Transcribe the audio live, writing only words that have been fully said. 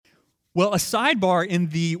Well, a sidebar in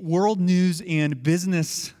the world news and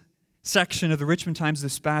business section of the Richmond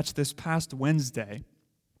Times-Dispatch this past Wednesday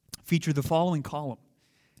featured the following column.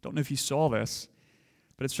 Don't know if you saw this,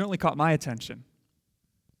 but it certainly caught my attention.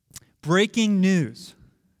 Breaking news.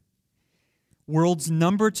 World's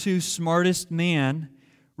 #2 smartest man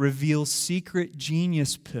reveals secret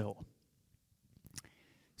genius pill.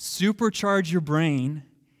 Supercharge your brain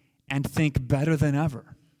and think better than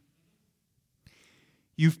ever.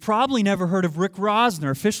 You've probably never heard of Rick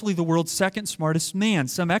Rosner, officially the world's second smartest man.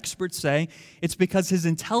 Some experts say it's because his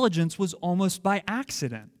intelligence was almost by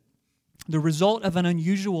accident, the result of an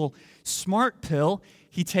unusual smart pill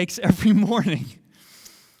he takes every morning.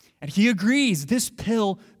 And he agrees, this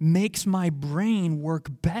pill makes my brain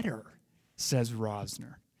work better, says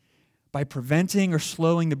Rosner. By preventing or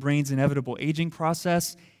slowing the brain's inevitable aging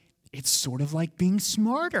process, it's sort of like being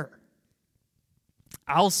smarter.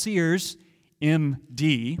 Al Sears,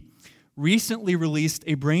 MD, recently released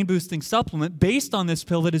a brain-boosting supplement based on this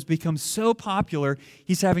pill that has become so popular,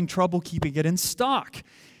 he's having trouble keeping it in stock.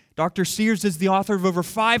 Dr. Sears is the author of over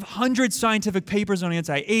 500 scientific papers on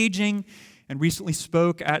anti-aging and recently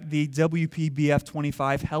spoke at the WPBF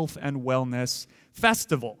 25 Health and Wellness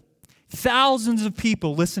Festival. Thousands of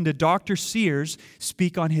people listened to Dr. Sears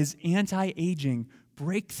speak on his anti-aging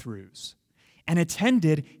breakthroughs and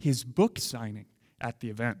attended his book signing at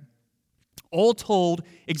the event. All told,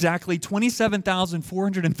 exactly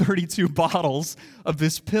 27,432 bottles of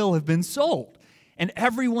this pill have been sold, and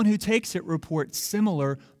everyone who takes it reports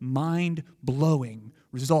similar mind-blowing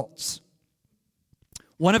results.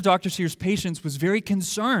 One of Dr. Sears' patients was very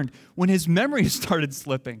concerned when his memory started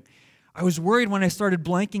slipping. I was worried when I started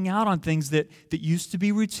blanking out on things that used to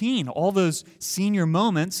be routine. All those senior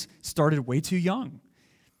moments started way too young.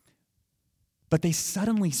 But they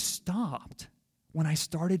suddenly stopped when I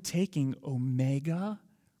started taking Omega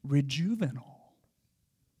Rejuvenol.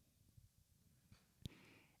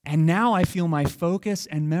 And now I feel my focus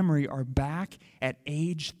and memory are back at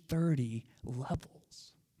age 30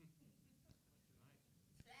 levels.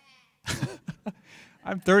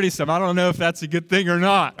 I'm 30-some. I don't know if that's a good thing or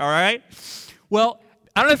not, all right? Well,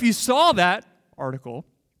 I don't know if you saw that article,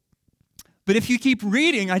 but if you keep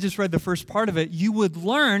reading, I just read the first part of it, you would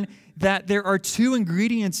learn that there are 2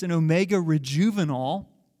 ingredients in Omega Rejuvenol,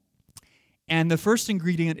 and the first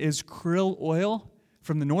ingredient is krill oil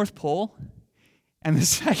from the North Pole, and the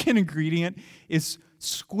second ingredient is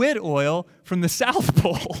squid oil from the South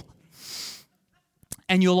Pole.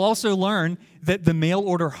 And you'll also learn that the mail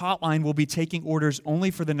order hotline will be taking orders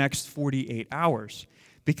only for the next 48 hours,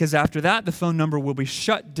 because after that, the phone number will be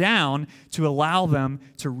shut down to allow them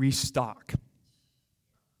to restock.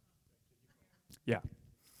 Yeah.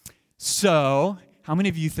 So, how many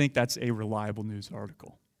of you think that's a reliable news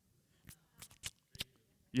article?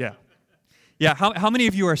 Yeah. Yeah, how many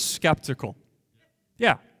of you are skeptical?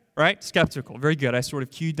 Yeah, right? Skeptical. Very good. I sort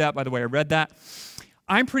of cued that by the way I read that.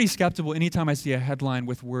 I'm pretty skeptical anytime I see a headline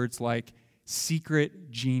with words like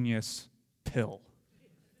secret genius pill.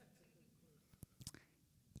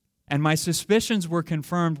 And my suspicions were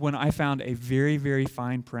confirmed when I found a very, very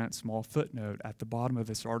fine print, small footnote at the bottom of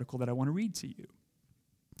this article that I want to read to you.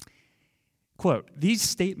 Quote, "These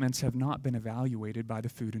statements have not been evaluated by the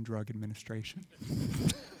Food and Drug Administration."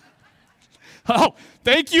 Oh,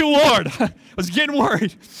 thank you, Lord. I was getting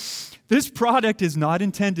worried. "This product is not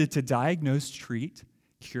intended to diagnose, treat,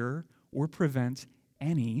 cure, or prevent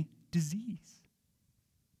any disease."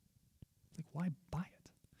 Like, why buy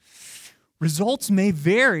it? "Results may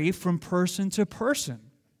vary from person to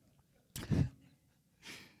person.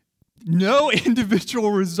 No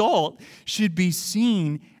individual result should be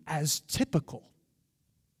seen as typical."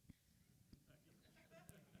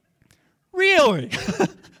 Really?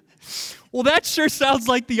 Well, that sure sounds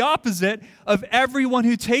like the opposite of everyone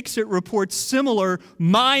who takes it reports similar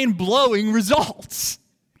mind-blowing results.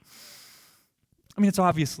 I mean,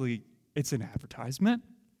 it's an advertisement,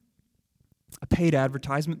 a paid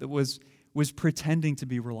advertisement that was pretending to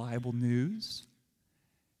be reliable news.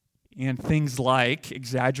 And things like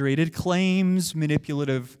exaggerated claims,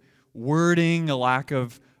 manipulative wording, a lack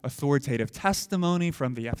of authoritative testimony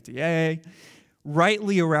from the FDA,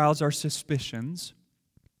 rightly arouse our suspicions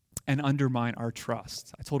and undermine our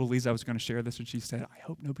trust. I told Elise I was going to share this, and she said, "I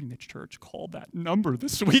hope nobody in the church called that number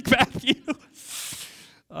this week, Matthew."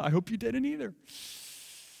 I hope you didn't either.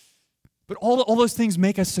 But all those things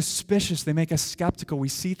make us suspicious. They make us skeptical. We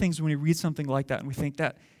see things when we read something like that, and we think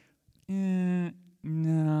that,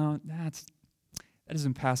 no, that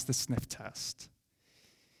doesn't pass the sniff test.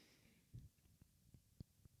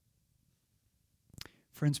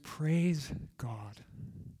 Friends, praise God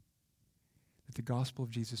But the gospel of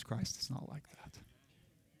Jesus Christ is not like that.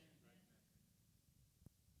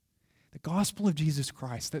 The gospel of Jesus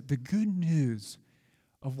Christ, that the good news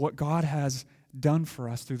of what God has done for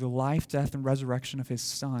us through the life, death, and resurrection of his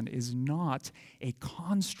Son is not a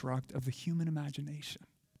construct of the human imagination.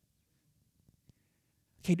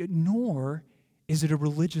 Okay, nor is it a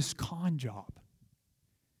religious con job.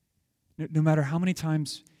 No matter how many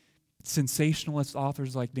times sensationalist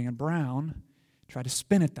authors like Dan Brown try to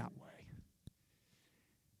spin it that way.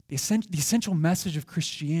 The essential message of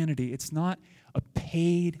Christianity, it's not a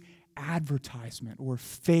paid advertisement or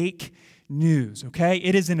fake news, okay?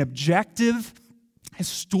 It is an objective,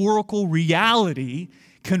 historical reality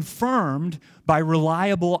confirmed by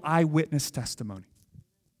reliable eyewitness testimony.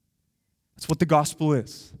 That's what the gospel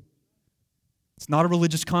is. It's not a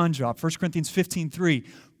religious con job. 1 Corinthians 15:3,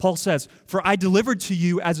 Paul says, "For I delivered to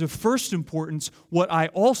you as of first importance what I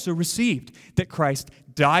also received, that Christ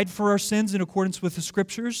died for our sins in accordance with the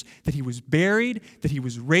Scriptures, that he was buried, that he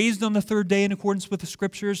was raised on the third day in accordance with the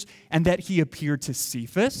Scriptures, and that he appeared to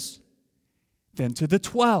Cephas, then to the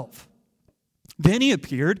 12. Then he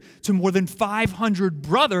appeared to more than 500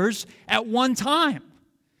 brothers at one time,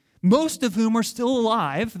 most of whom are still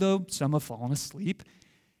alive, though some have fallen asleep.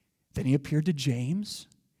 Then he appeared to James,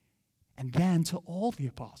 and then to all the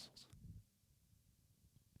apostles."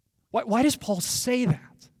 Why does Paul say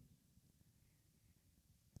that?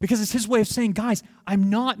 Because it's his way of saying, guys, I'm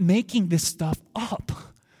not making this stuff up,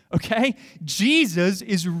 okay? Jesus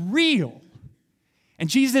is real, and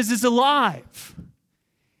Jesus is alive.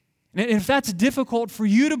 And if that's difficult for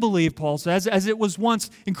you to believe, Paul says, as it was once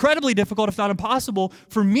incredibly difficult, if not impossible,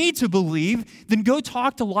 for me to believe, then go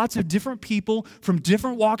talk to lots of different people from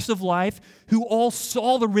different walks of life who all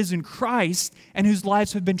saw the risen Christ and whose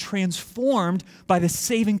lives have been transformed by the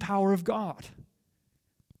saving power of God.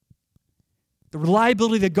 The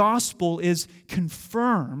reliability of the gospel is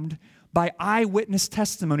confirmed by eyewitness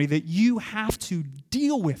testimony that you have to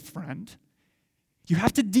deal with, friend. You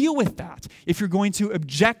have to deal with that if you're going to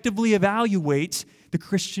objectively evaluate the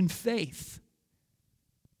Christian faith.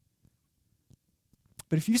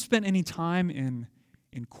 But if you spent any time in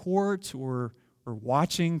court or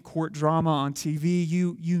watching court drama on TV,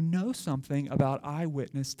 you know something about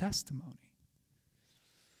eyewitness testimony.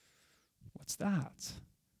 What's that?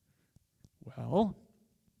 Well,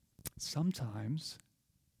 sometimes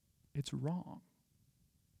it's wrong.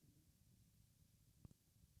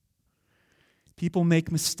 People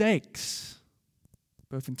make mistakes,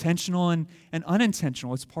 both intentional and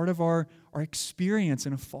unintentional. It's part of our experience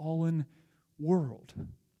in a fallen world.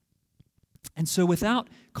 And so without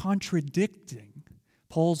contradicting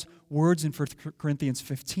Paul's words in 1 Corinthians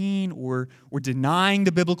 15 or denying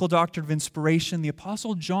the biblical doctrine of inspiration, the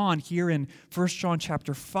Apostle John here in 1 John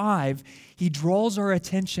chapter 5, he draws our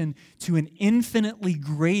attention to an infinitely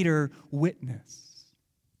greater witness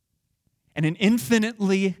and an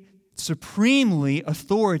infinitely supremely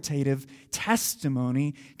authoritative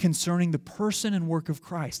testimony concerning the person and work of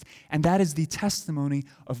Christ, and that is the testimony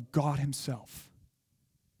of God himself.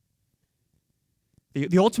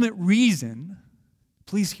 The ultimate reason,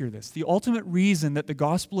 please hear this, the ultimate reason that the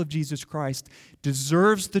gospel of Jesus Christ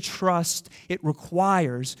deserves the trust it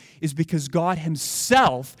requires is because God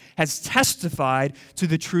himself has testified to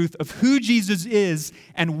the truth of who Jesus is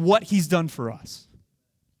and what he's done for us.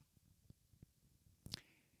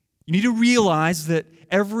 You need to realize that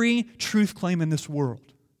every truth claim in this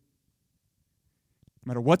world,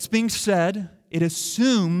 no matter what's being said, it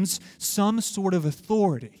assumes some sort of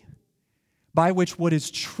authority by which what is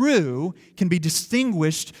true can be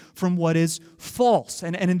distinguished from what is false.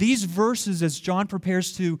 And in these verses, as John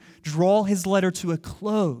prepares to draw his letter to a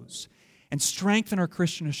close and strengthen our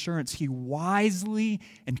Christian assurance, he wisely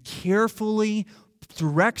and carefully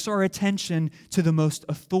directs our attention to the most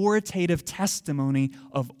authoritative testimony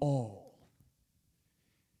of all.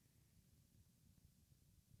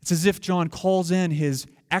 It's as if John calls in his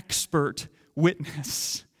expert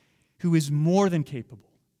witness who is more than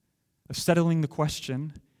capable of settling the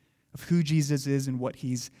question of who Jesus is and what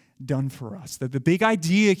he's done for us. The big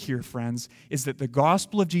idea here, friends, is that the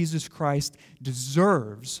gospel of Jesus Christ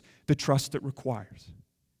deserves the trust it requires.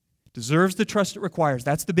 Deserves the trust it requires.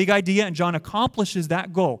 That's the big idea, and John accomplishes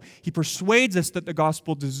that goal. He persuades us that the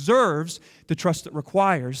gospel deserves the trust it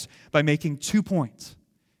requires by making 2 points.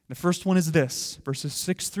 The first one is this, verses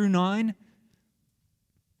 6 through 9.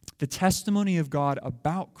 The testimony of God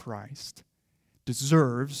about Christ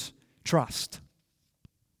deserves trust.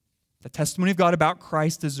 The testimony of God about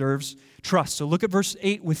Christ deserves trust. So look at verse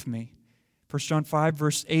 8 with me. 1 John 5,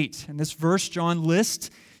 verse 8. In this verse, John lists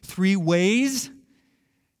 3 ways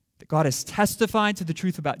that God has testified to the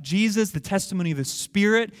truth about Jesus, the testimony of the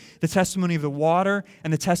Spirit, the testimony of the water,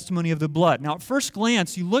 and the testimony of the blood. Now, at first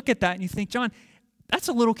glance, you look at that and you think, John, that's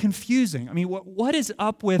a little confusing. I mean, what is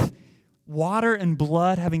up with water and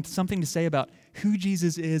blood having something to say about who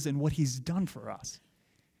Jesus is and what he's done for us?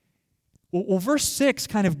 Well, verse 6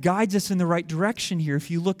 kind of guides us in the right direction here. If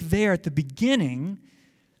you look there at the beginning,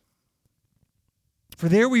 for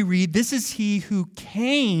there we read, this is he who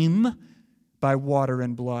came by water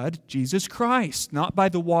and blood, Jesus Christ, not by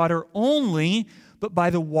the water only, but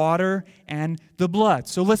by the water and the blood.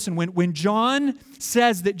 So listen, when John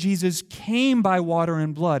says that Jesus came by water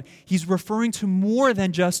and blood, he's referring to more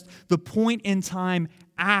than just the point-in-time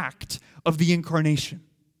act of the incarnation.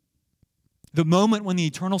 The moment when the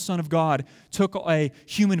eternal Son of God took a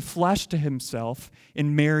human flesh to himself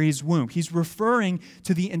in Mary's womb. He's referring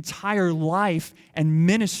to the entire life and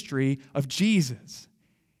ministry of Jesus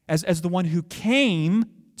as the one who came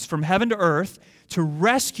from heaven to earth to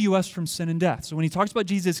rescue us from sin and death. So when he talks about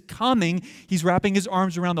Jesus coming, he's wrapping his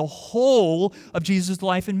arms around the whole of Jesus'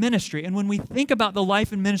 life and ministry. And when we think about the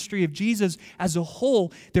life and ministry of Jesus as a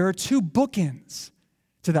whole, there are two bookends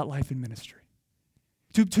to that life and ministry.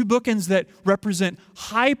 Two bookends that represent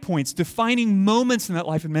high points, defining moments in that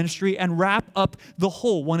life and ministry, and wrap up the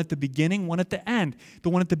whole, one at the beginning, one at the end. The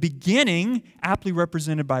one at the beginning, aptly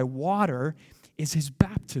represented by water, is his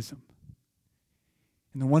baptism.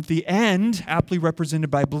 And the one at the end, aptly represented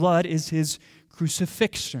by blood, is his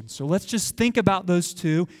crucifixion. So let's just think about those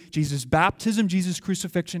two, Jesus' baptism, Jesus'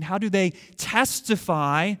 crucifixion. How do they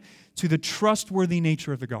testify to the trustworthy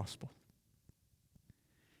nature of the gospel?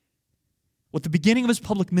 Well, at the beginning of his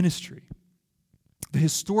public ministry, the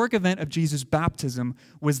historic event of Jesus' baptism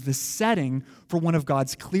was the setting for one of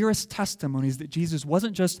God's clearest testimonies that Jesus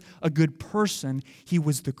wasn't just a good person, he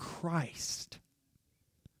was the Christ,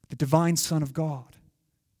 the divine Son of God.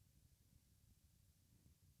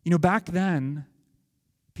 You know, back then,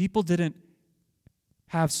 people didn't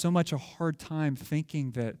have so much a hard time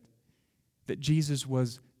thinking that Jesus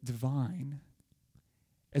was divine,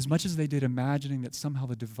 as much as they did imagining that somehow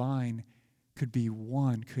the divine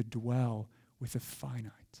could dwell with the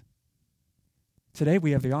finite. Today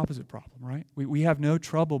we have the opposite problem, right? We have no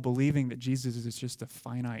trouble believing that Jesus is just a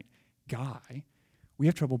finite guy. We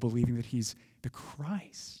have trouble believing that he's the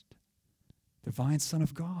Christ, divine Son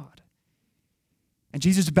of God. And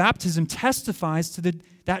Jesus' baptism testifies to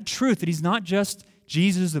that truth, that he's not just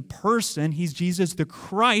Jesus the person, he's Jesus the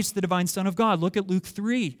Christ, the divine Son of God. Look at Luke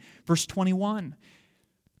 3, verse 21.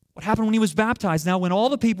 What happened when he was baptized? Now, when all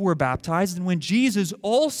the people were baptized, and when Jesus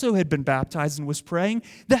also had been baptized and was praying,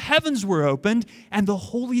 the heavens were opened, and the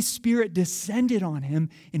Holy Spirit descended on him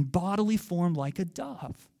in bodily form like a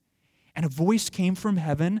dove. And a voice came from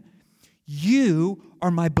heaven, "You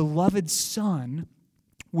are my beloved Son.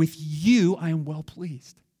 With you I am well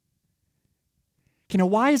pleased." Okay, now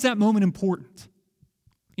why is that moment important?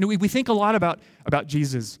 You know, we think a lot about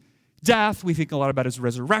Jesus' death, we think a lot about his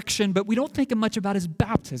resurrection, but we don't think much about his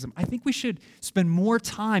baptism. I think we should spend more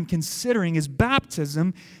time considering his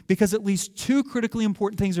baptism because at least two critically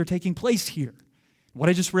important things are taking place here. What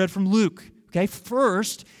I just read from Luke. Okay,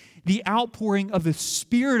 first, the outpouring of the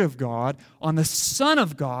Spirit of God on the Son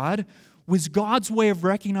of God was God's way of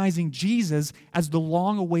recognizing Jesus as the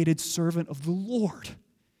long-awaited servant of the Lord,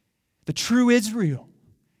 the true Israel,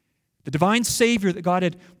 the divine Savior that God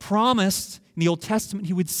had promised in the Old Testament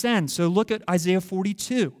he would send. So look at Isaiah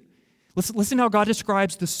 42. Listen how God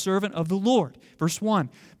describes the servant of the Lord. Verse 1,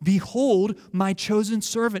 "Behold, my chosen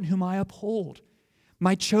servant whom I uphold,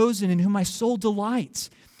 my chosen in whom my soul delights.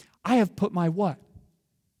 I have put my" what?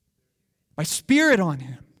 "My Spirit on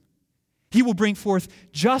him. He will bring forth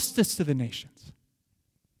justice to the nations."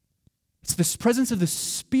 It's this presence of the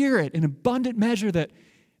Spirit in abundant measure that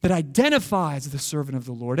identifies the servant of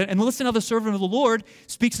the Lord. And listen how the servant of the Lord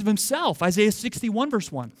speaks of himself. Isaiah 61,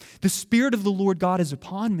 verse 1. "The Spirit of the Lord God is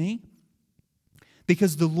upon me,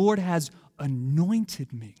 because the Lord has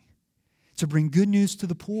anointed me to bring good news to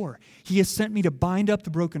the poor. He has sent me to bind up the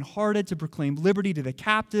brokenhearted, to proclaim liberty to the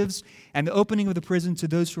captives, and the opening of the prison to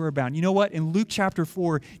those who are bound." You know what? In Luke chapter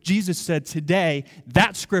 4, Jesus said, "Today,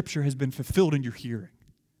 that scripture has been fulfilled in your hearing."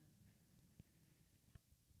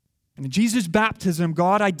 And in Jesus' baptism,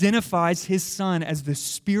 God identifies his Son as the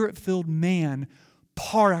Spirit-filled man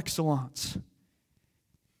par excellence.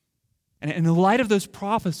 And in the light of those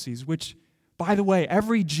prophecies, which, by the way,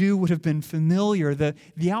 every Jew would have been familiar,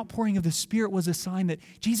 the outpouring of the Spirit was a sign that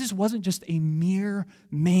Jesus wasn't just a mere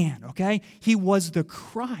man, okay? He was the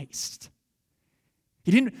Christ.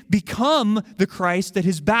 He didn't become the Christ at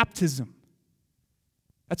his baptism.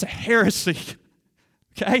 That's a heresy.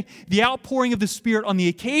 Okay? The outpouring of the Spirit on the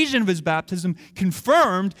occasion of his baptism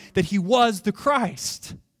confirmed that he was the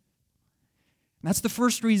Christ. And that's the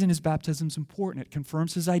first reason his baptism is important. It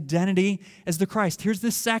confirms his identity as the Christ. Here's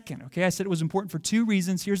the second. Okay, I said it was important for two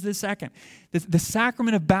reasons. Here's the second. The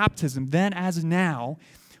sacrament of baptism, then as now,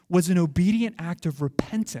 was an obedient act of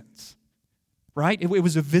repentance. Right? It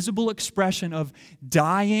was a visible expression of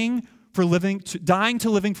dying to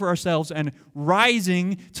living for ourselves and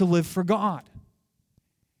rising to live for God.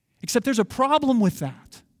 Except there's a problem with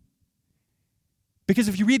that. Because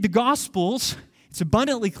if you read the Gospels, it's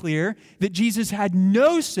abundantly clear that Jesus had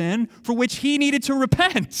no sin for which he needed to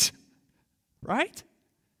repent. Right?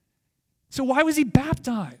 So why was he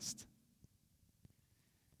baptized?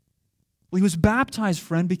 Well, he was baptized,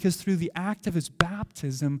 friend, because through the act of his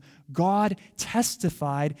baptism, God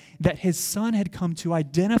testified that his Son had come to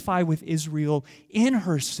identify with Israel in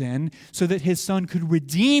her sin so that his Son could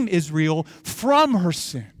redeem Israel from her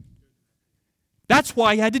sin. That's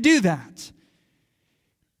why he had to do that.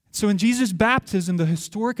 So in Jesus' baptism, the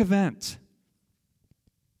historic event,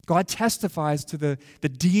 God testifies to the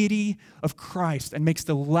deity of Christ and makes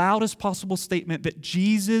the loudest possible statement that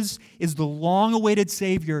Jesus is the long-awaited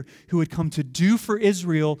Savior who had come to do for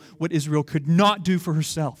Israel what Israel could not do for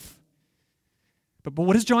herself. But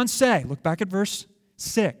what does John say? Look back at verse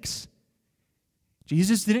 6.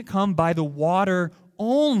 Jesus didn't come by the water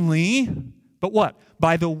only, but what?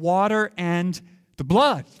 By the water and the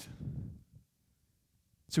blood.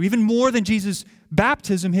 So even more than Jesus'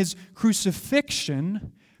 baptism, his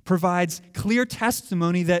crucifixion provides clear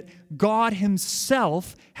testimony that God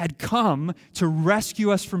himself had come to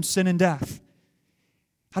rescue us from sin and death.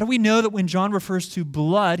 How do we know that when John refers to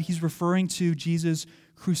blood, he's referring to Jesus'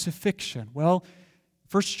 crucifixion? Well,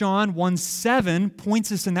 1 John 1:7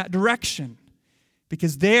 points us in that direction.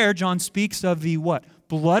 Because there, John speaks of the what?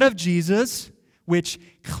 Blood of Jesus, which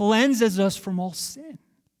cleanses us from all sin.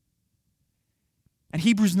 And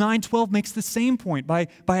Hebrews 9:12 makes the same point by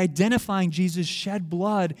identifying Jesus' shed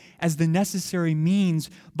blood as the necessary means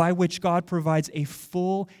by which God provides a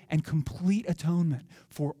full and complete atonement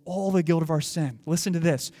for all the guilt of our sin. Listen to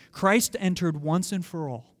this. Christ entered once and for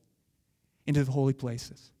all into the holy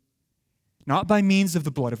places. Not by means of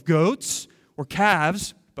the blood of goats or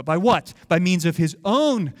calves, but by what? By means of his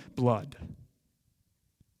own blood.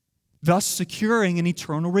 Thus securing an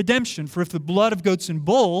eternal redemption. For if the blood of goats and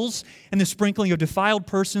bulls and the sprinkling of defiled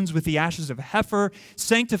persons with the ashes of a heifer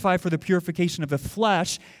sanctify for the purification of the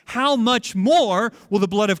flesh, how much more will the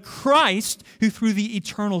blood of Christ, who through the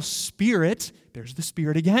eternal Spirit, there's the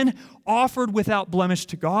Spirit again, offered without blemish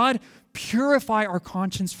to God, purify our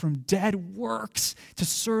conscience from dead works to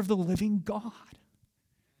serve the living God?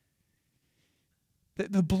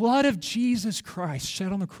 The blood of Jesus Christ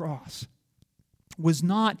shed on the cross was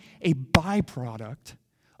not a byproduct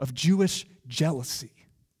of Jewish jealousy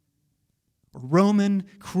or Roman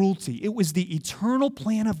cruelty. It was the eternal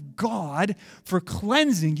plan of God for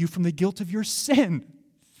cleansing you from the guilt of your sin.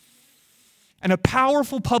 And a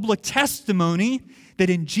powerful public testimony that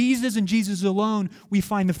in Jesus and Jesus alone we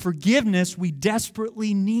find the forgiveness we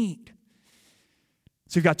desperately need.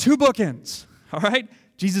 So you've got two bookends, all right?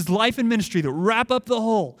 Jesus' life and ministry that wrap up the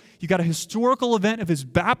whole. You've got a historical event of his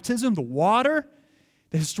baptism, the water,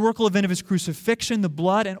 the historical event of his crucifixion, the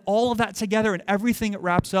blood, and all of that together and everything it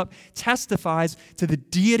wraps up testifies to the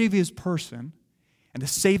deity of his person and the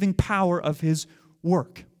saving power of his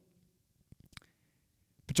work.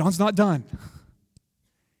 But John's not done.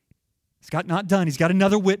 Not done. He's got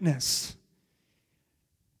another witness.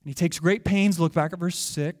 And he takes great pains, look back at verse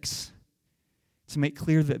 6, to make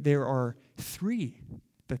clear that there are three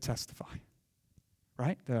that testify.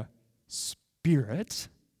 Right? The Spirit,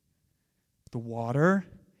 the water,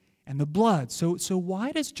 and the blood. So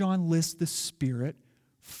why does John list the Spirit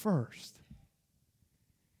first?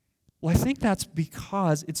 Well, I think that's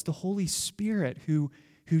because it's the Holy Spirit who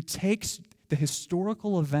takes the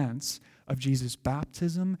historical events of Jesus'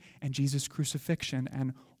 baptism and Jesus' crucifixion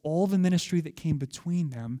and all the ministry that came between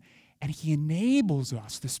them, and he enables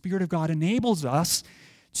us, the Spirit of God enables us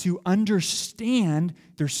to understand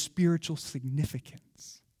their spiritual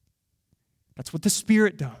significance. That's what the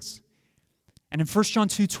Spirit does. And in 1 John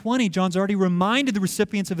 2:20, John's already reminded the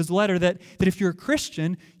recipients of his letter that if you're a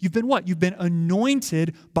Christian, you've been what? You've been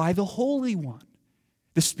anointed by the Holy One,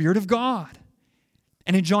 the Spirit of God.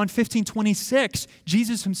 And in John 15:26,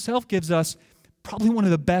 Jesus himself gives us probably one of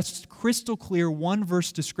the best crystal clear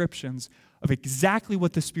one-verse descriptions of exactly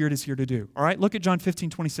what the Spirit is here to do. All right, look at John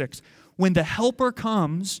 15:26. When the Helper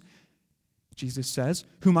comes, Jesus says,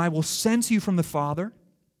 whom I will send to you from the Father,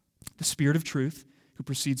 the Spirit of truth, who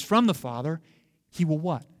proceeds from the Father, he will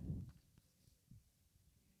what?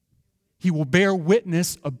 He will bear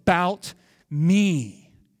witness about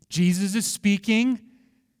me. Jesus is speaking.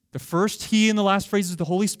 The first he and the last phrase is the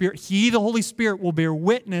Holy Spirit. He, the Holy Spirit, will bear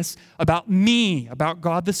witness about me, about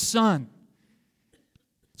God the Son.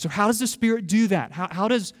 So how does the Spirit do that? How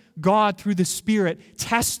does God, through the Spirit,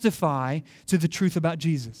 testify to the truth about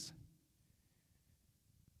Jesus?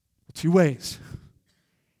 Two ways.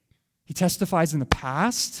 He testifies in the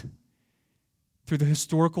past through the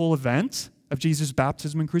historical event of Jesus'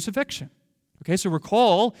 baptism and crucifixion. Okay, so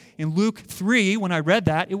recall in Luke 3, when I read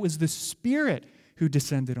that, it was the Spirit who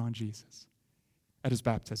descended on Jesus at his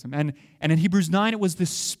baptism. And in Hebrews 9, it was the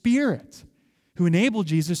Spirit who enabled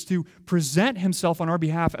Jesus to present himself on our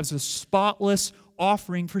behalf as a spotless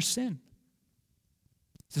offering for sin.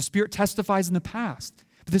 The Spirit testifies in the past,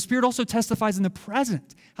 but the Spirit also testifies in the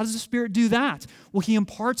present. How does the Spirit do that? Well, he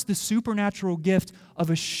imparts the supernatural gift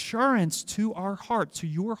of assurance to our heart, to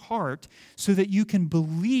your heart, so that you can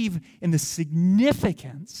believe in the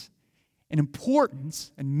significance and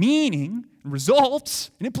importance and meaning and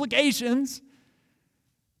results and implications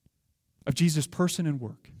of Jesus' person and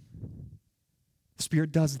work. The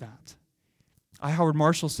Spirit does that. I. Howard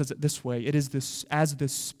Marshall says it this way: it is this, as the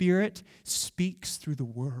Spirit speaks through the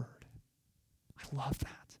Word. I love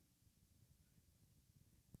that.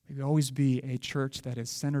 May we always be a church that is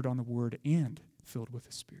centered on the Word and filled with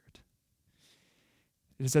the Spirit.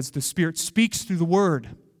 It is as the Spirit speaks through the Word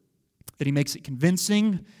that he makes it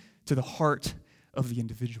convincing to the heart of the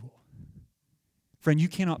individual. Friend, you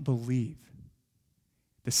cannot believe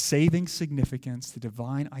the saving significance, the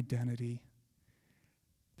divine identity,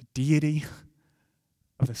 the deity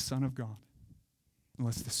of the Son of God,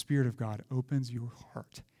 unless the Spirit of God opens your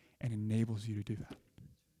heart and enables you to do that.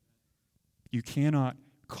 You cannot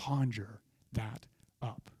conjure that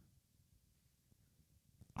up.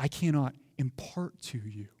 I cannot impart to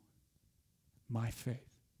you my faith.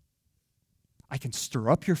 I can stir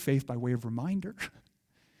up your faith by way of reminder,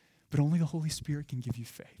 but only the Holy Spirit can give you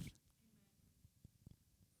faith.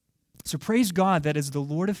 So praise God that as the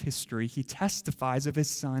Lord of history, he testifies of his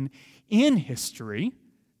Son in history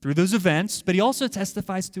through those events, but he also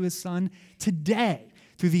testifies to his Son today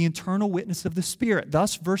through the internal witness of the Spirit.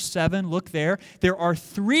 Thus, verse 7, look there are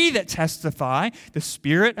three that testify, the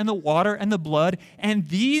Spirit and the water and the blood, and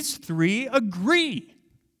these three agree.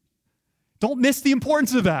 Don't miss the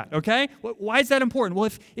importance of that, okay? Why is that important? Well,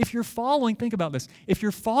 if you're following, think about this. If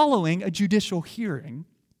you're following a judicial hearing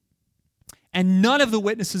and none of the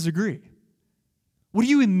witnesses agree, what do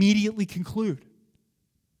you immediately conclude?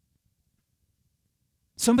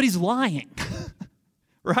 Somebody's lying,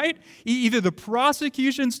 right? Either the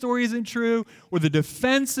prosecution's story isn't true, or the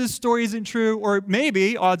defense's story isn't true, or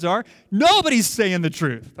maybe, odds are, nobody's saying the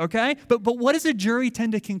truth, okay? But what does a jury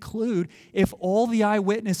tend to conclude if all the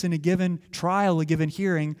eyewitness in a given trial, a given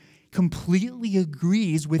hearing, completely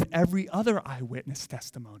agrees with every other eyewitness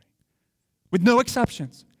testimony, with no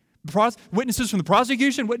exceptions? Witnesses from the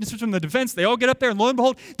prosecution, witnesses from the defense, they all get up there, and lo and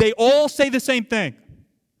behold, they all say the same thing.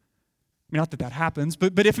 I mean, not that that happens,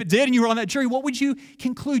 but if it did and you were on that jury, what would you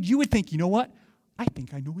conclude? You would think, you know what? I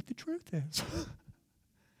think I know what the truth is.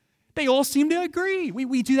 They all seem to agree.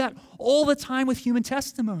 We do that all the time with human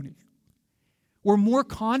testimony. We're more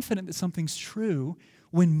confident that something's true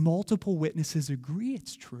when multiple witnesses agree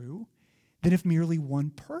it's true than if merely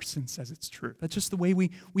one person says it's true. That's just the way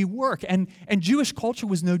we work. And Jewish culture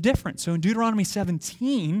was no different. So in Deuteronomy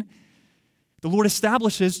 17, the Lord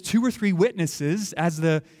establishes 2 or 3 witnesses as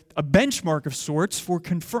a benchmark of sorts for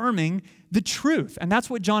confirming the truth. And that's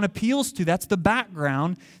what John appeals to. That's the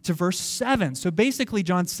background to verse 7. So basically,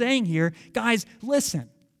 John's saying here, guys, listen.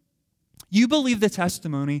 You believe the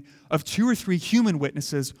testimony of 2 or 3 human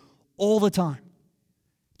witnesses all the time.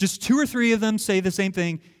 Just 2 or 3 of them say the same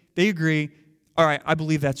thing. They agree. All right, I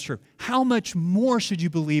believe that's true. How much more should you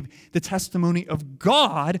believe the testimony of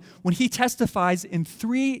God when he testifies in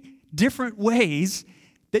 3 different ways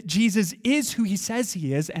that Jesus is who he says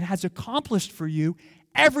he is and has accomplished for you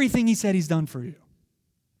everything he said he's done for you?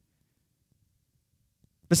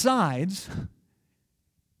 Besides,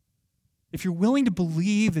 if you're willing to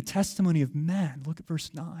believe the testimony of men, look at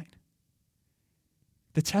verse 9.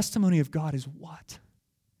 The testimony of God is what?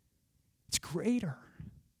 It's greater.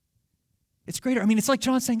 It's greater. I mean, it's like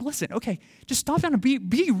John saying, listen, okay, just stop down and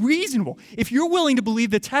be reasonable. If you're willing to believe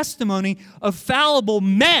the testimony of fallible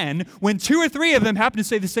men when 2 or 3 of them happen to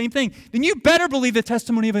say the same thing, then you better believe the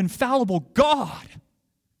testimony of an infallible God.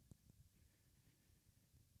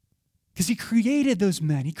 Because he created those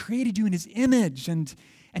men. He created you in his image, and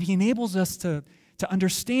he enables us to to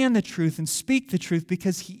understand the truth and speak the truth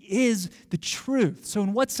because he is the truth. So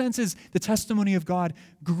in what sense is the testimony of God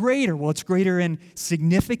greater? Well, it's greater in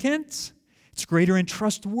significance. It's greater in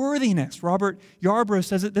trustworthiness. Robert Yarbrough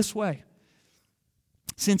says it this way: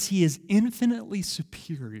 since he is infinitely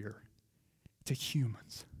superior to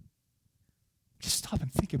humans. Just stop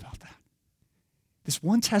and think about that. This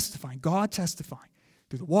one testifying, God testifying,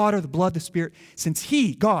 through the water, the blood, the Spirit, since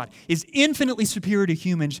he, God, is infinitely superior to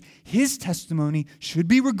humans, his testimony should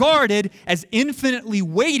be regarded as infinitely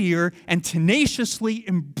weightier and tenaciously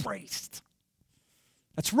embraced.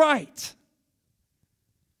 That's right.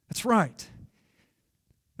 That's right.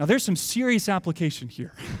 Now, there's some serious application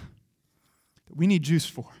here that we need juice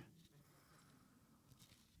for.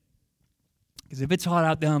 Because if it's hot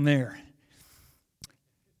out down there,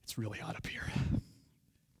 it's really hot up here.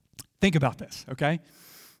 Think about this, okay?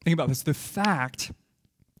 Think about this. The fact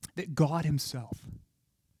that God himself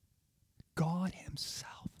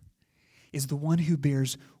is the one who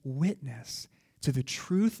bears witness to the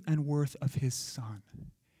truth and worth of his Son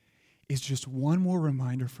is just one more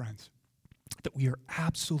reminder, friends, that we are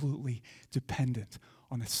absolutely dependent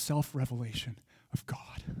on the self-revelation of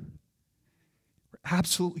God. We're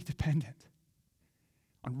absolutely dependent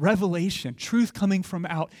on revelation, truth coming from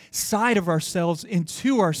outside of ourselves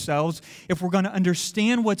into ourselves if we're going to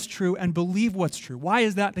understand what's true and believe what's true. Why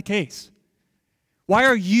is that the case? Why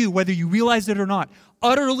are you, whether you realize it or not,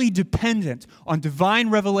 utterly dependent on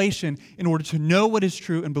divine revelation in order to know what is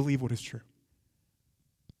true and believe what is true?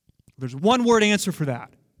 There's one word answer for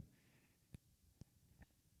that.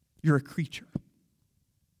 You're a creature.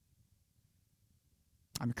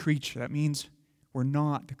 I'm a creature. That means we're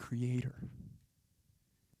not the creator.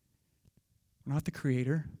 We're not the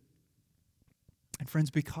creator. And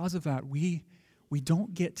friends, because of that, we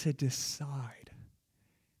don't get to decide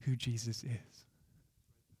who Jesus is.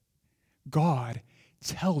 God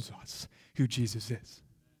tells us who Jesus is.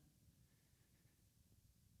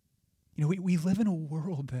 You know, we live in a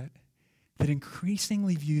world that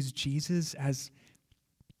increasingly views Jesus as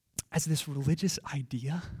this religious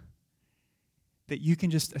idea that you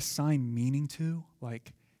can just assign meaning to,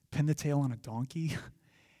 like pin the tail on a donkey,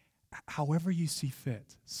 however you see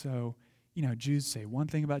fit. So, you know, Jews say one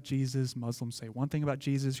thing about Jesus, Muslims say one thing about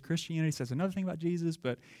Jesus, Christianity says another thing about Jesus,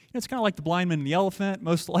 but it's kind of like the blind man and the elephant.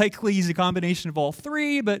 Most likely he's a combination of all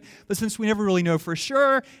three, but since we never really know for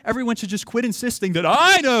sure, everyone should just quit insisting that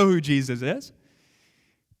I know who Jesus is.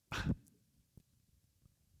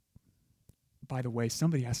 By the way,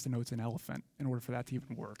 somebody has to know it's an elephant in order for that to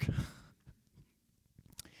even work.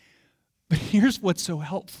 But here's what's so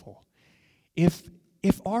helpful. If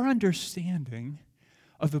our understanding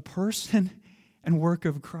of the person and work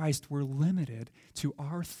of Christ were limited to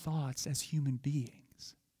our thoughts as human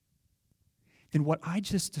beings, then what I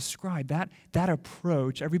just described, that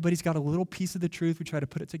approach, everybody's got a little piece of the truth, we try to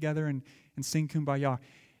put it together and sing Kumbaya,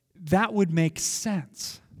 that would make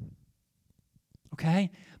sense.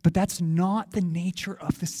 Okay? But that's not the nature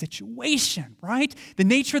of the situation, right? The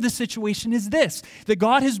nature of the situation is this, that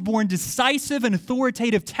God has borne decisive and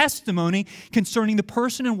authoritative testimony concerning the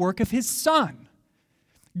person and work of his Son.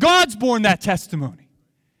 God's borne that testimony.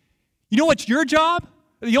 You know what's your job?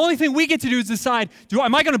 The only thing we get to do is decide,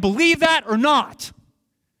 am I going to believe that or not?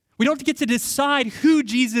 We don't get to decide who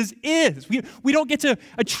Jesus is. We don't get to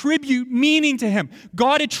attribute meaning to him.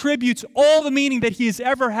 God attributes all the meaning that he has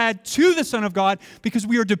ever had to the Son of God because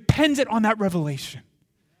we are dependent on that revelation.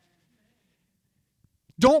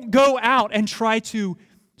 Don't go out and try to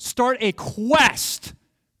start a quest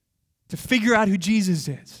to figure out who Jesus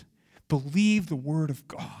is. Believe the Word of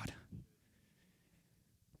God.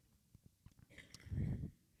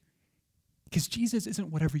 Because Jesus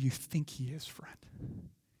isn't whatever you think he is, friend.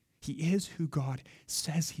 He is who God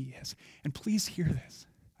says he is. And please hear this.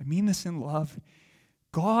 I mean this in love.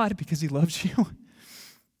 God, because he loves you,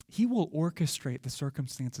 he will orchestrate the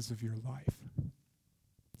circumstances of your life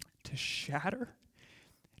to shatter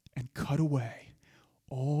and cut away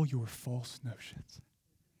all your false notions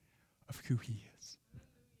of who he is.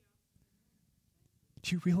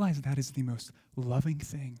 Do you realize that is the most loving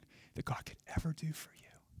thing that God could ever do for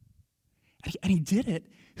you? And he did it.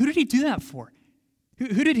 Who did he do that for?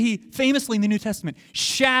 Who did he famously in the New Testament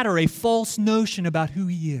shatter a false notion about who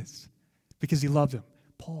he is because he loved him?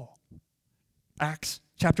 Paul. Acts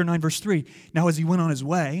chapter 9, verse 3. Now as he went on his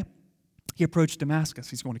way, he approached Damascus.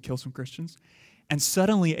 He's going to kill some Christians. And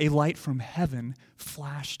suddenly a light from heaven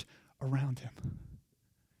flashed around him.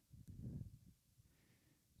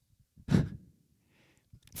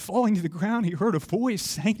 Falling to the ground, he heard a voice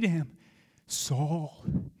saying to him, Saul,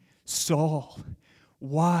 Saul,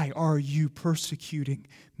 why are you persecuting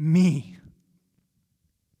me?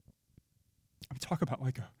 Talk about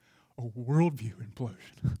like a worldview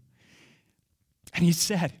implosion. And he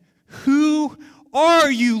said, "Who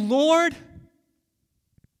are you, Lord?"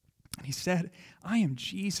 And he said, "I am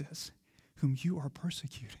Jesus, whom you are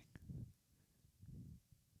persecuting."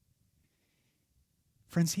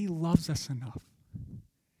 Friends, he loves us enough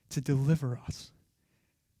to deliver us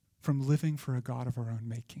from living for a God of our own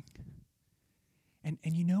making. And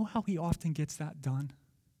you know how he often gets that done?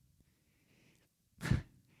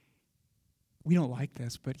 We don't like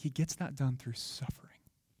this, but he gets that done through suffering.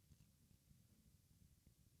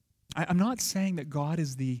 I'm not saying that God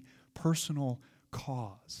is the personal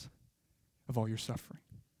cause of all your suffering.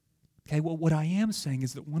 Okay, well, what I am saying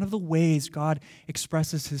is that one of the ways God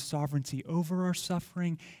expresses his sovereignty over our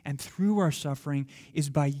suffering and through our suffering is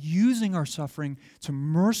by using our suffering to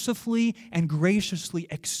mercifully and graciously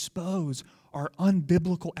expose our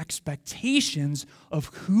unbiblical expectations of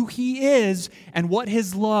who he is and what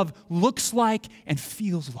his love looks like and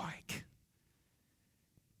feels like.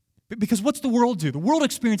 Because what's the world do? The world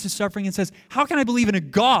experiences suffering and says, how can I believe in a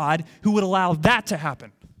God who would allow that to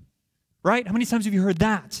happen? Right? How many times have you heard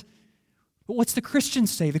that? But what's the Christian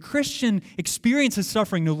say? The Christian experiences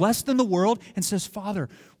suffering no less than the world and says, Father,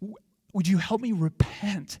 would you help me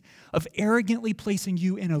repent of arrogantly placing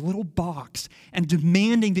you in a little box and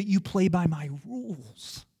demanding that you play by my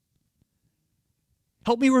rules?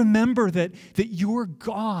 Help me remember that you're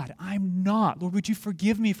God. I'm not. Lord, would you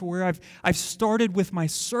forgive me for where I've started with my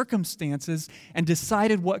circumstances and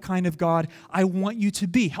decided what kind of God I want you to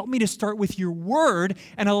be. Help me to start with your word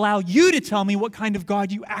and allow you to tell me what kind of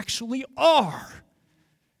God you actually are.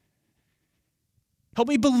 Help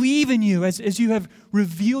me believe in you as you have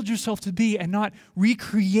revealed yourself to be and not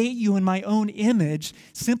recreate you in my own image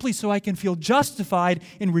simply so I can feel justified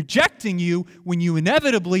in rejecting you when you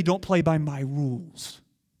inevitably don't play by my rules.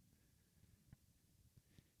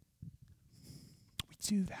 We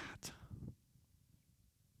do that.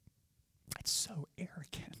 It's so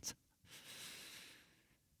arrogant.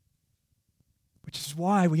 Which is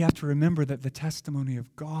why we have to remember that the testimony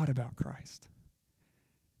of God about Christ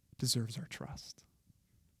deserves our trust.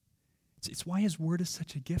 It's why his word is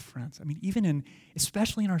such a gift, friends. I mean,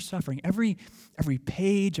 especially in our suffering, every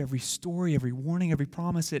page, every story, every warning, every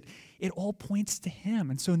promise, it all points to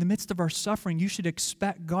him. And so in the midst of our suffering, you should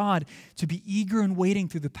expect God to be eager and waiting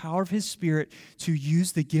through the power of his Spirit to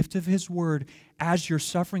use the gift of his word as your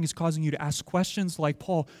suffering is causing you to ask questions like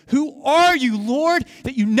Paul, who are you, Lord,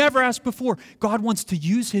 that you never asked before? God wants to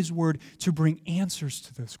use his word to bring answers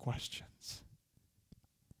to those questions.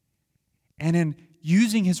 And in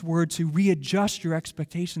using his word to readjust your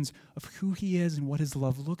expectations of who he is and what his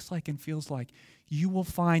love looks like and feels like, you will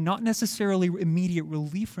find not necessarily immediate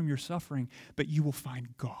relief from your suffering, but you will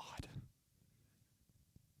find God.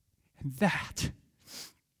 And that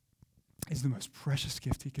is the most precious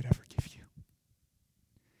gift he could ever give you.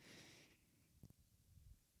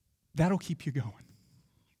 That'll keep you going.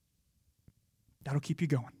 That'll keep you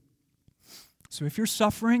going. So if you're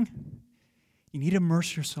suffering, you need to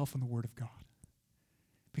immerse yourself in the word of God.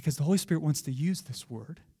 Because the Holy Spirit wants to use this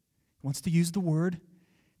word, wants to use the word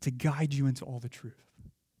to guide you into all the truth.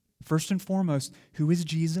 First and foremost, who is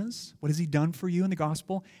Jesus? What has he done for you in the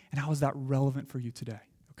gospel? And how is that relevant for you today?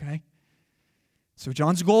 Okay? So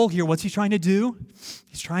John's goal here, what's he trying to do?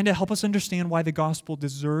 He's trying to help us understand why the gospel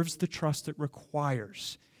deserves the trust it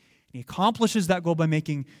requires. And he accomplishes that goal by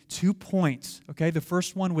making 2 points. Okay? The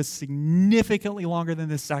first one was significantly longer than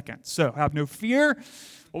the second. So have no fear.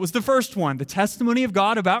 What was the first one? The testimony of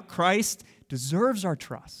God about Christ deserves our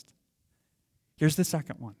trust. Here's the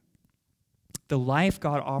second one. The life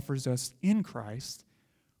God offers us in Christ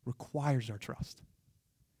requires our trust.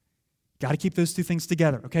 Got to keep those two things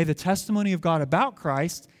together, okay? The testimony of God about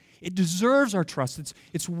Christ, it deserves our trust.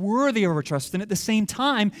 It's worthy of our trust. And at the same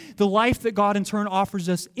time, the life that God in turn offers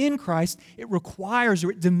us in Christ, it requires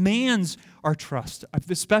or it demands our trust. I've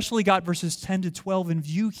especially got verses 10 to 12 in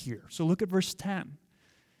view here. So look at verse 10.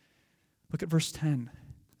 Look at verse 10.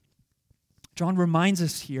 John reminds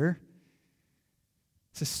us here,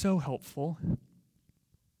 this is so helpful,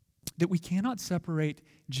 that we cannot separate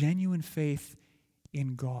genuine faith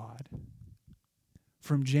in God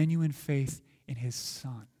from genuine faith in his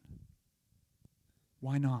Son.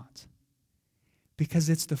 Why not? Because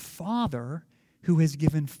it's the Father who has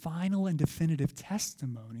given final and definitive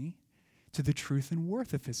testimony to the truth and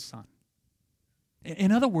worth of his Son.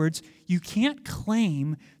 In other words, you can't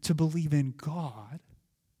claim to believe in God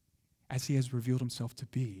as he has revealed himself to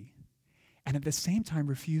be, and at the same time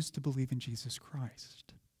refuse to believe in Jesus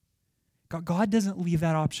Christ. God doesn't leave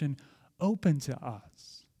that option open to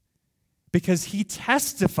us, because he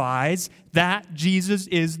testifies that Jesus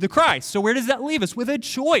is the Christ. So where does that leave us? With a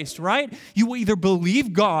choice, right? You will either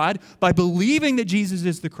believe God by believing that Jesus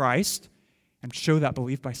is the Christ and show that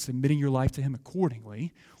belief by submitting your life to him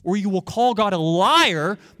accordingly, or you will call God a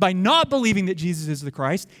liar by not believing that Jesus is the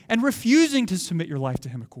Christ and refusing to submit your life to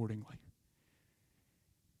him accordingly.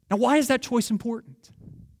 Now, why is that choice important?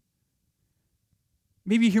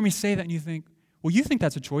 Maybe you hear me say that and you think, well, you think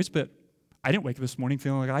that's a choice, but I didn't wake up this morning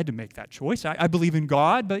feeling like I had to make that choice. I believe in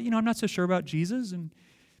God, but I'm not so sure about Jesus. And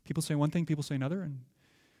people say one thing, people say another, and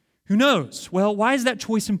who knows? Well, why is that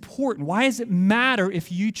choice important? Why does it matter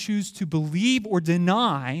if you choose to believe or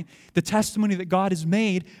deny the testimony that God has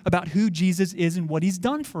made about who Jesus is and what he's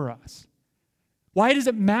done for us? Why does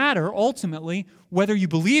it matter, ultimately, whether you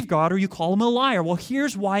believe God or you call him a liar? Well,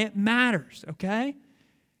 here's why it matters, okay?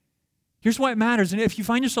 Here's why it matters. And if you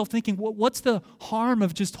find yourself thinking, what's the harm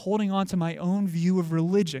of just holding on to my own view of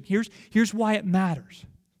religion? Here's why it matters.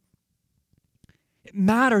 It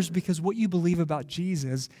matters because what you believe about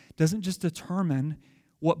Jesus doesn't just determine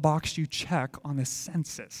what box you check on the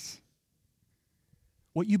census.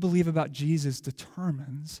 What you believe about Jesus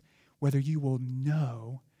determines whether you will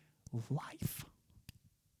know life.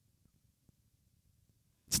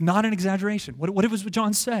 It's not an exaggeration. What does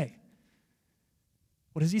John say?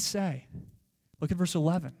 What does he say? Look at verse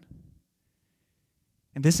 11.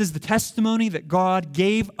 And this is the testimony that God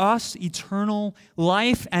gave us eternal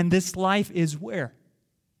life, and this life is where?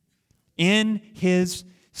 In his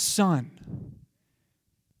Son.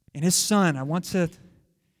 In his Son. I want to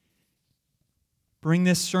bring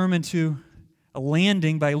this sermon to a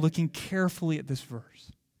landing by looking carefully at this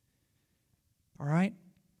verse. All right?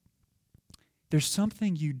 There's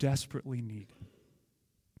something you desperately need.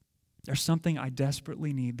 There's something I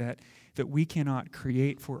desperately need that we cannot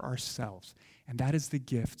create for ourselves, and that is the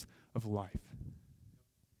gift of life.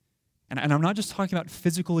 And I'm not just talking about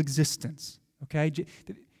physical existence, okay?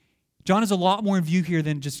 John has a lot more in view here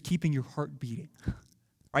than just keeping your heart beating,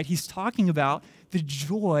 right? He's talking about the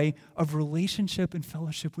joy of relationship and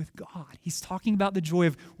fellowship with God. He's talking about the joy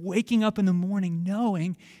of waking up in the morning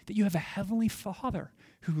knowing that you have a heavenly Father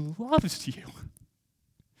who loves you.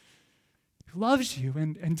 Who loves you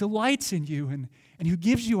and delights in you and who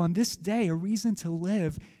gives you on this day a reason to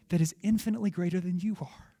live that is infinitely greater than you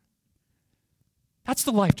are. That's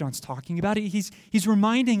the life John's talking about. He's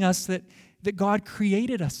reminding us that God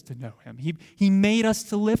created us to know him. He made us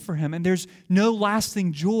to live for him, and there's no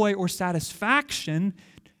lasting joy or satisfaction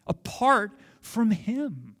apart from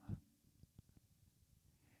him.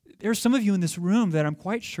 There are some of you in this room that I'm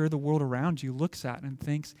quite sure the world around you looks at and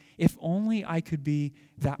thinks, if only I could be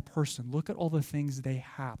that person. Look at all the things they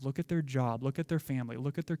have. Look at their job. Look at their family.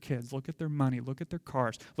 Look at their kids. Look at their money. Look at their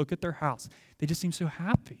cars. Look at their house. They just seem so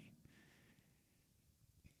happy.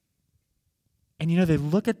 And they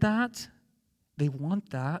look at that. They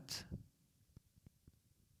want that.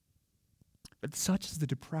 But such is the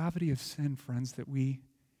depravity of sin, friends, that we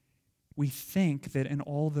think that in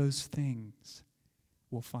all those things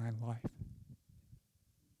we'll find life.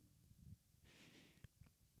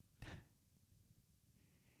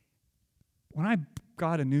 When I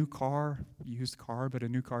got a new car, used car, but a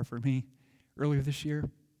new car for me, earlier this year,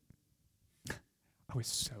 I was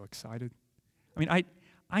so excited. I mean,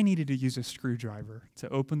 I needed to use a screwdriver to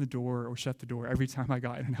open the door or shut the door every time I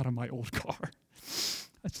got in and out of my old car. I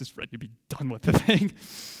was just ready to be done with the thing.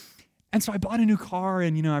 And so I bought a new car,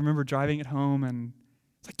 and, I remember driving it home, and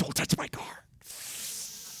it's like, don't touch my car.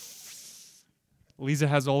 Lisa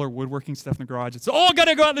has all her woodworking stuff in the garage. It's all got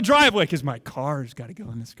to go out in the driveway because my car's got to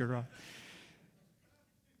go in this garage.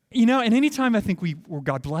 And anytime I think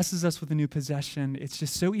God blesses us with a new possession, it's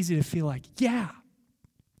just so easy to feel like, yeah,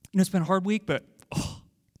 it's been a hard week, but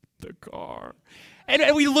the car.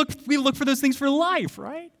 And we look for those things for life,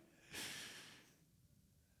 right?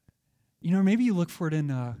 Maybe you look for it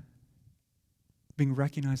in being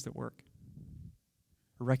recognized at work,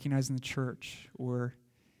 or recognized in the church, or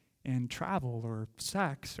in travel, or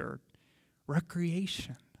sex, or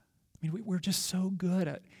recreation. I mean, we're just so good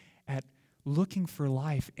at looking for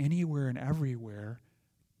life anywhere and everywhere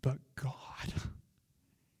but God.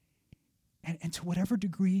 And to whatever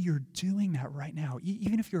degree you're doing that right now,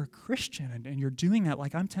 even if you're a Christian and you're doing that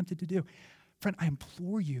like I'm tempted to do, friend, I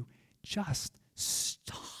implore you, just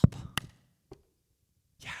stop.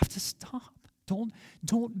 You have to stop.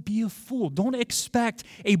 Don't be a fool. Don't expect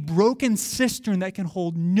a broken cistern that can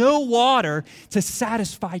hold no water to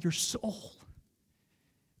satisfy your soul.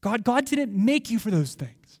 God didn't make you for those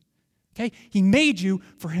things. Okay? He made you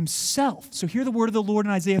for himself. So hear the word of the Lord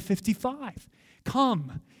in Isaiah 55.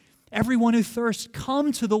 Come, everyone who thirsts,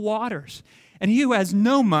 come to the waters. And he who has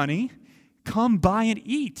no money, Come buy and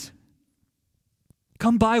eat.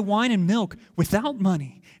 Come buy wine and milk without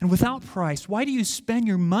money and without price. Why do you spend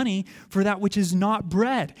your money for that which is not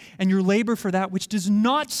bread, and your labor for that which does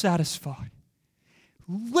not satisfy?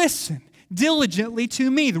 Listen diligently to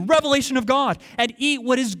me, the revelation of God, and eat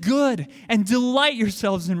what is good, and delight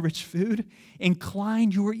yourselves in rich food.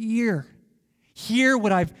 Incline your ear. Hear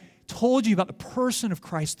what I've told you about the person of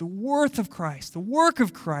Christ, the worth of Christ, the work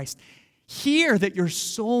of Christ. Hear that your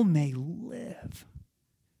soul may live.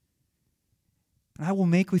 And I will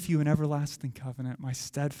make with you an everlasting covenant, my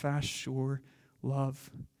steadfast, sure love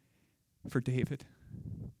for David.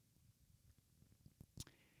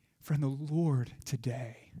 Friend, the Lord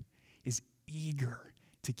today is eager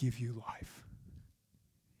to give you life.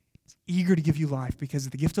 He's eager to give you life because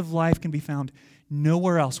the gift of life can be found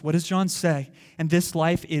nowhere else. What does John say? And this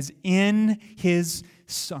life is in his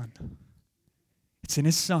Son. It's in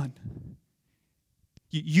his Son.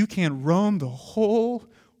 You can roam the whole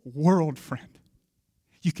world, friend.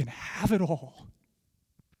 You can have it all.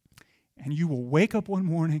 And you will wake up one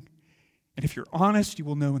morning, and if you're honest, you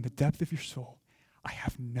will know in the depth of your soul, I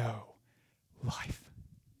have no life.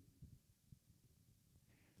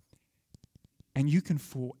 And you can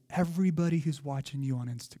fool everybody who's watching you on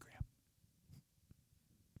Instagram.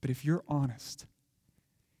 But if you're honest,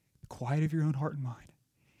 the quiet of your own heart and mind,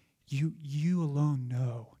 you alone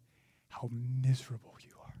know how miserable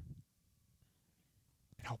you are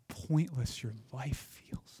and how pointless your life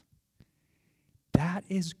feels. That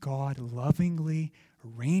is God lovingly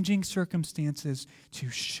arranging circumstances to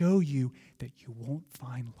show you that you won't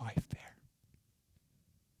find life there.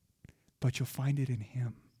 But you'll find it in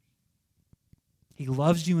Him. He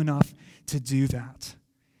loves you enough to do that,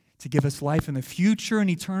 to give us life in the future and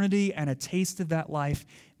eternity and a taste of that life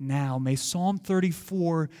now. May Psalm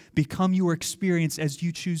 34 become your experience as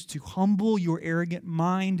you choose to humble your arrogant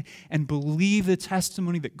mind and believe the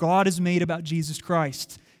testimony that God has made about Jesus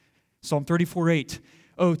Christ. Psalm 34:8.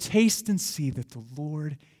 Oh, taste and see that the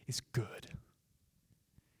Lord is good.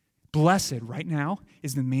 Blessed, right now,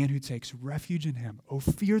 is the man who takes refuge in Him. Oh,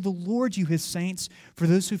 fear the Lord, you His saints, for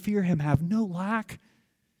those who fear Him have no lack.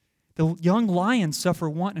 The young lions suffer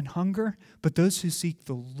want and hunger, but those who seek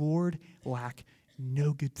the Lord lack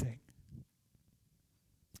no good thing.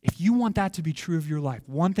 If you want that to be true of your life,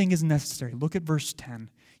 one thing is necessary. Look at verse 10.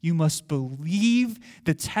 You must believe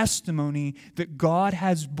the testimony that God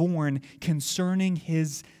has borne concerning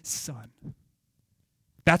His Son.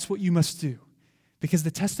 That's what you must do. Because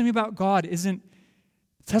the testimony about God isn't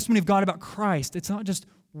the testimony of God about Christ. It's not just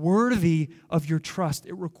worthy of your trust.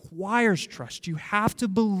 It requires trust. You have to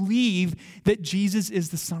believe that Jesus is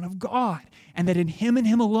the Son of God and that in Him and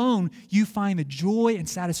Him alone you find the joy and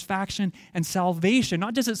satisfaction and salvation,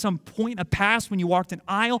 not just at some point in the past when you walked an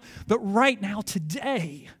aisle, but right now,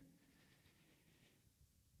 today.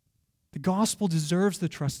 The gospel deserves the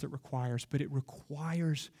trust it requires, but it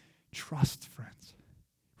requires trust, friends.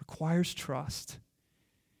 It requires trust.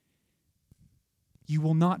 You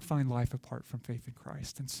will not find life apart from faith in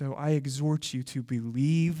Christ. And so I exhort you to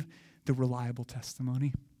believe the reliable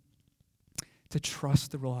testimony, to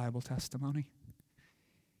trust the reliable testimony.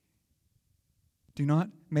 Do not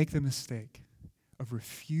make the mistake of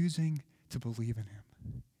refusing to believe in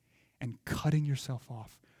Him and cutting yourself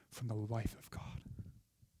off from the life of God.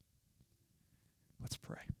 Let's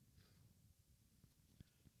pray.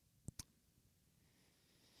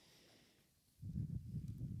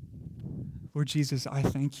 Lord Jesus, I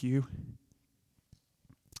thank you.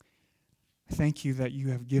 I thank you that you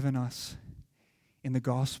have given us in the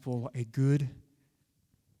gospel a good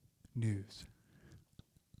news.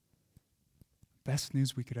 Best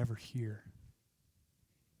news we could ever hear.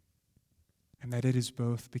 And that it is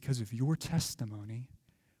both because of your testimony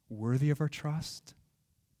worthy of our trust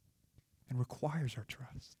and requires our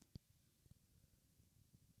trust.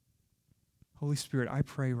 Holy Spirit, I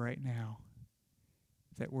pray right now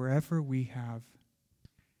that wherever we have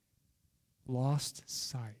lost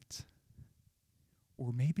sight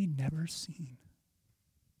or maybe never seen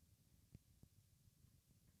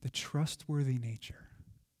the trustworthy nature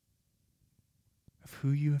of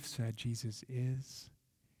who you have said Jesus is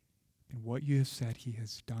and what you have said He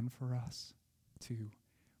has done for us to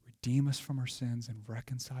redeem us from our sins and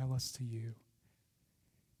reconcile us to you.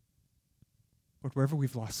 Lord, wherever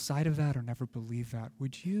we've lost sight of that or never believed that,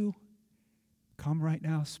 would you come right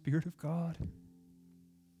now, Spirit of God?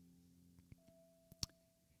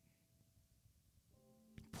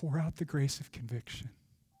 Pour out the grace of conviction.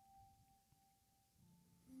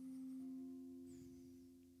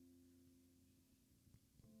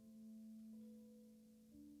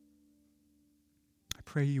 I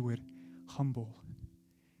pray you would humble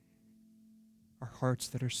our hearts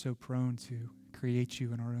that are so prone to create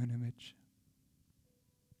you in our own image.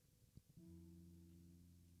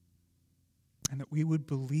 And that we would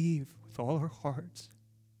believe with all our hearts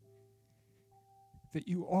that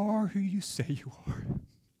you are who you say you are.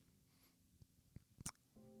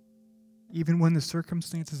 Even when the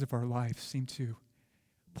circumstances of our life seem to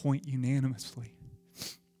point unanimously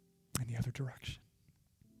in the other direction.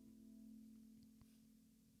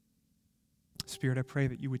 Spirit, I pray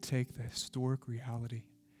that you would take the historic reality,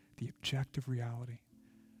 the objective reality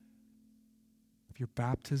of your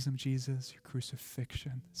baptism, Jesus, your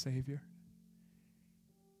crucifixion, Savior,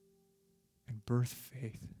 and birth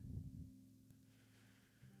faith.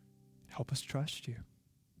 Help us trust you.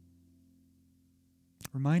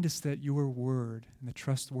 Remind us that your word and the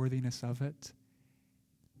trustworthiness of it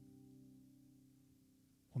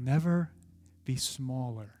will never be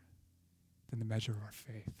smaller than the measure of our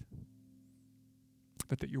faith.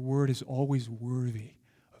 But that your word is always worthy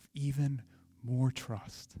of even more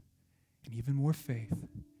trust and even more faith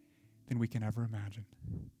than we can ever imagine.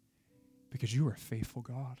 Because you are a faithful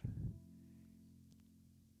God.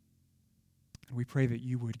 And we pray that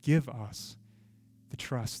you would give us the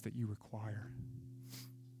trust that you require.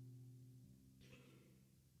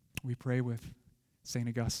 We pray with St.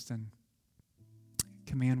 Augustine,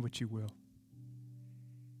 command what you will,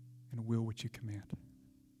 and will what you command.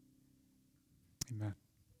 Amen.